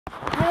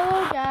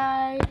Hello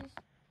guys.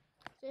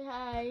 Say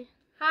hi.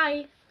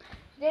 Hi.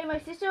 Today my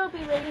sister will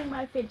be rating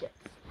my fidgets.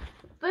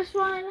 First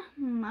one,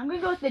 I'm gonna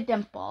go with the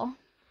dimple.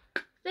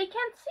 They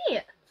can't see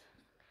it.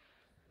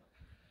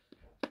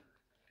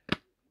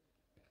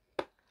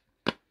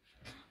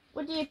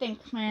 What do you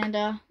think,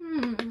 Miranda?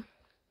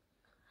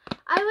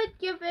 I would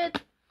give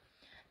it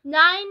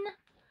 9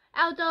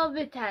 out of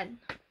 10.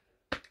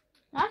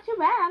 Not too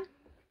bad.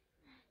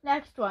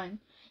 Next one,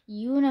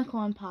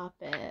 unicorn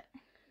poppet.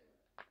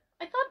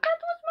 I thought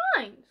that was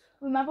mine.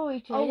 Remember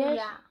we traded? Oh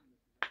yeah.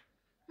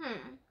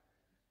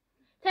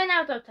 10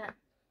 out of 10.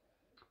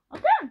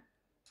 Okay.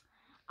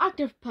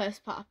 Octopus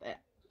poppet.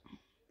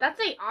 That's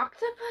an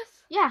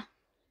octopus? Yeah.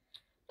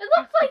 It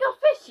looks like a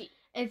fishy.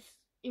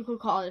 You could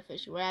call it a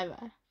fish,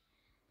 whatever.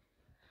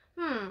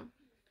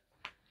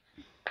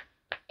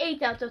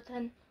 8 out of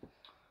 10.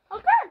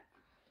 Okay.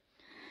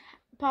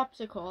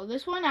 Popsicle.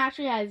 This one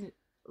actually has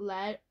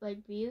lead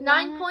like these.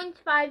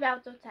 9.5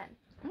 out of 10.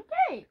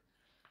 Okay.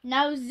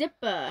 Now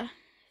zipper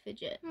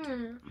fidget.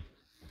 10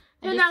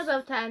 out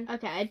of 10.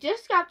 Okay, I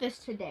just got this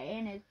today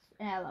and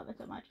I love it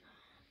so much.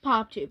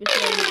 Pop tube.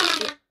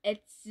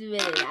 It's really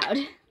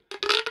loud.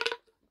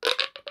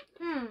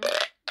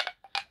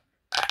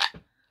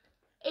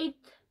 8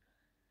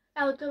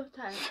 out of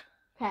 10.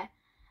 Okay.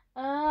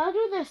 I'll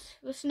do this.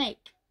 The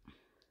snake.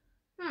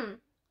 10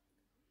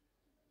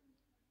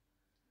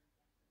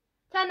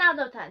 out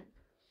of 10.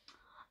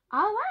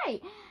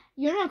 Alright.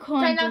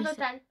 Unicorn. 10 out of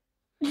 10.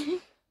 I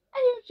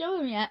didn't show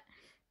him yet.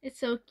 It's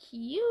so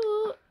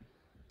cute.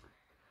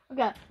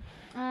 Okay.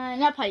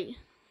 Now putty.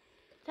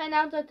 10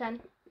 out of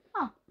 10.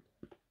 Oh.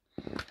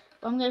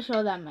 I'm gonna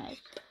show them it.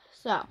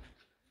 So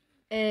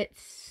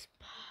it's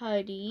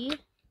putty.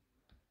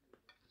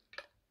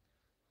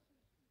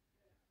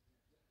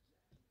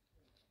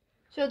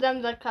 Show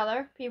them the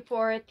color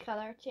before its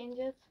color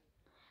changes.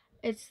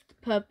 It's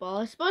purple.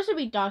 It's supposed to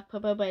be dark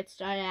purple, but it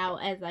started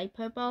out as light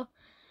purple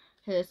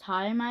because it's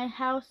hot in my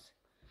house.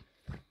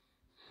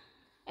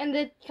 And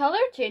the color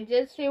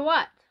changes to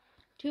what?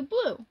 To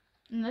blue.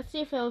 And let's see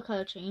if it'll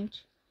color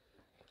change.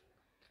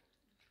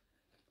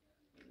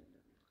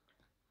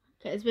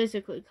 Okay, it's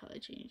basically color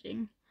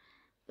changing.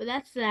 But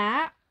that's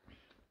that.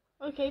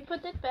 Okay,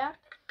 put it back.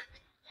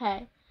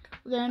 Okay,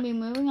 we're gonna be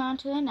moving on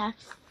to the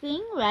next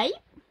thing, right?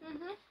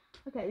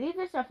 Okay, these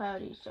are stuff I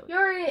already showed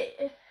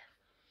you.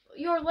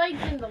 Your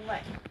legs in the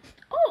leg.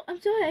 Oh, I'm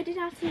sorry, I did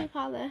not see you,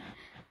 Paula.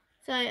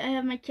 Sorry, I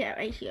have my cat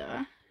right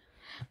here.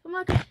 Oh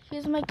my gosh,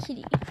 here's my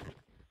kitty.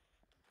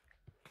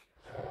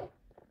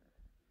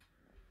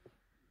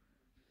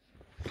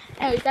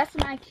 Anyways, that's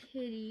my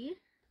kitty.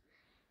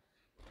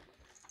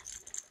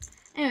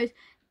 Anyways,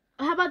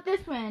 how about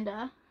this,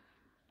 Miranda?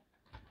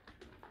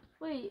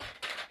 Wait,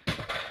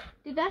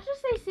 did that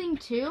just say sing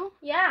 2?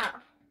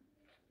 Yeah.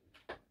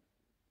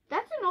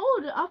 That's an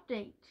old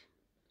update.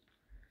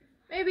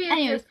 Maybe it's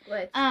Anyways, just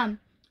glitch.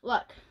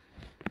 Look.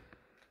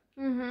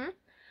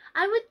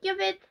 I would give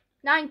it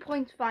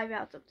 9.5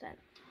 out of 10.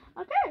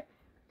 Okay.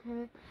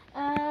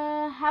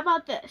 How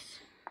about this?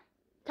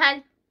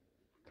 10.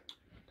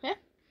 Okay.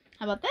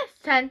 How about this?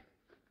 10.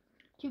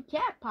 Cute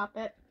cat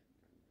poppet.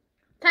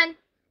 10. I'm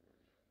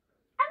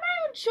not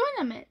even showing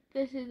them it.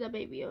 This is a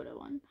Baby Yoda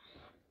one.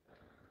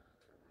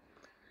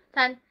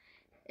 10.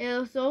 It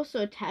was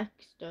also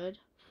textured.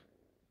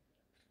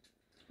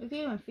 You can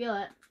even feel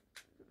it.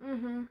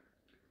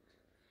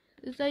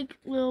 It's like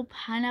little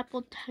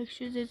pineapple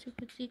textures, as you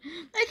can see.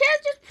 My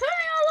cat's just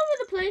purring all over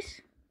the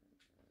place.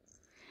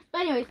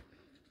 But anyways,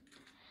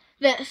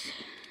 this.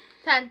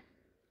 10.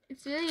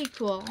 It's really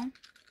cool.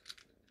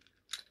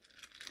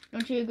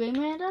 Don't you agree,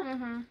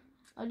 Miranda?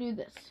 I'll do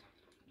this.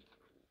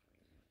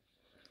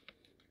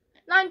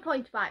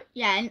 9.5.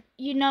 Yeah, and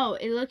you know,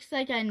 it looks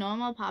like a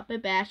normal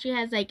puppet, but actually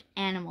has like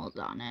animals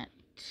on it.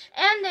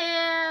 And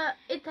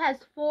it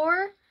has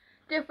 4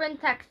 different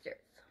textures.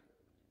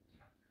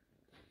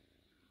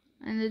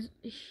 And there's,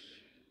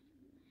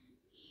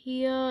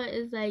 here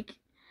is like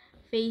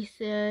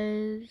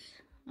faces.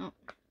 Oh,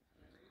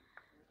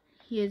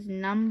 here's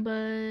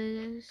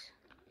numbers.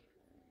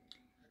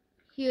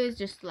 Here's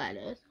just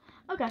letters.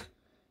 Okay.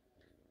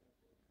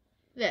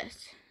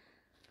 This.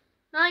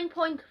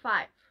 9.5.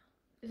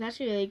 It's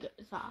actually really good.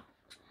 Soft.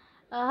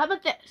 How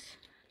about this?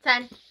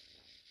 10.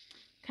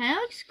 Kind of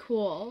looks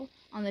cool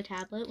on the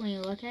tablet when you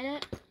look at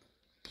it.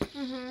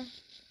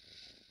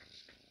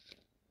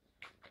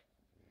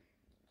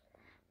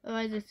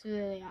 Otherwise, it's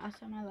really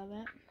awesome. I love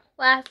it.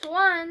 Last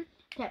one.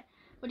 Okay,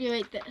 what do you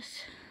rate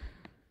this?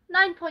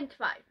 9.5.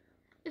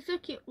 It's so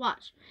cute.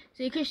 Watch.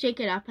 So you can shake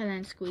it up and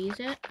then squeeze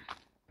it.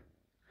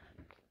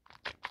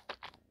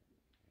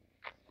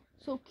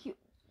 So cute.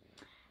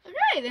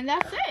 Okay, then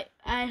that's it.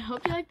 I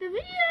hope you liked the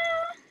video.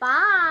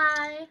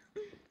 Bye.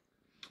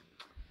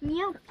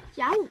 Meow.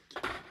 Meow.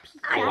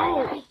 Peace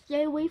out.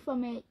 Stay away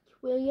from it,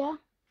 will ya?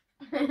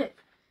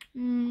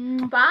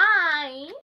 Bye.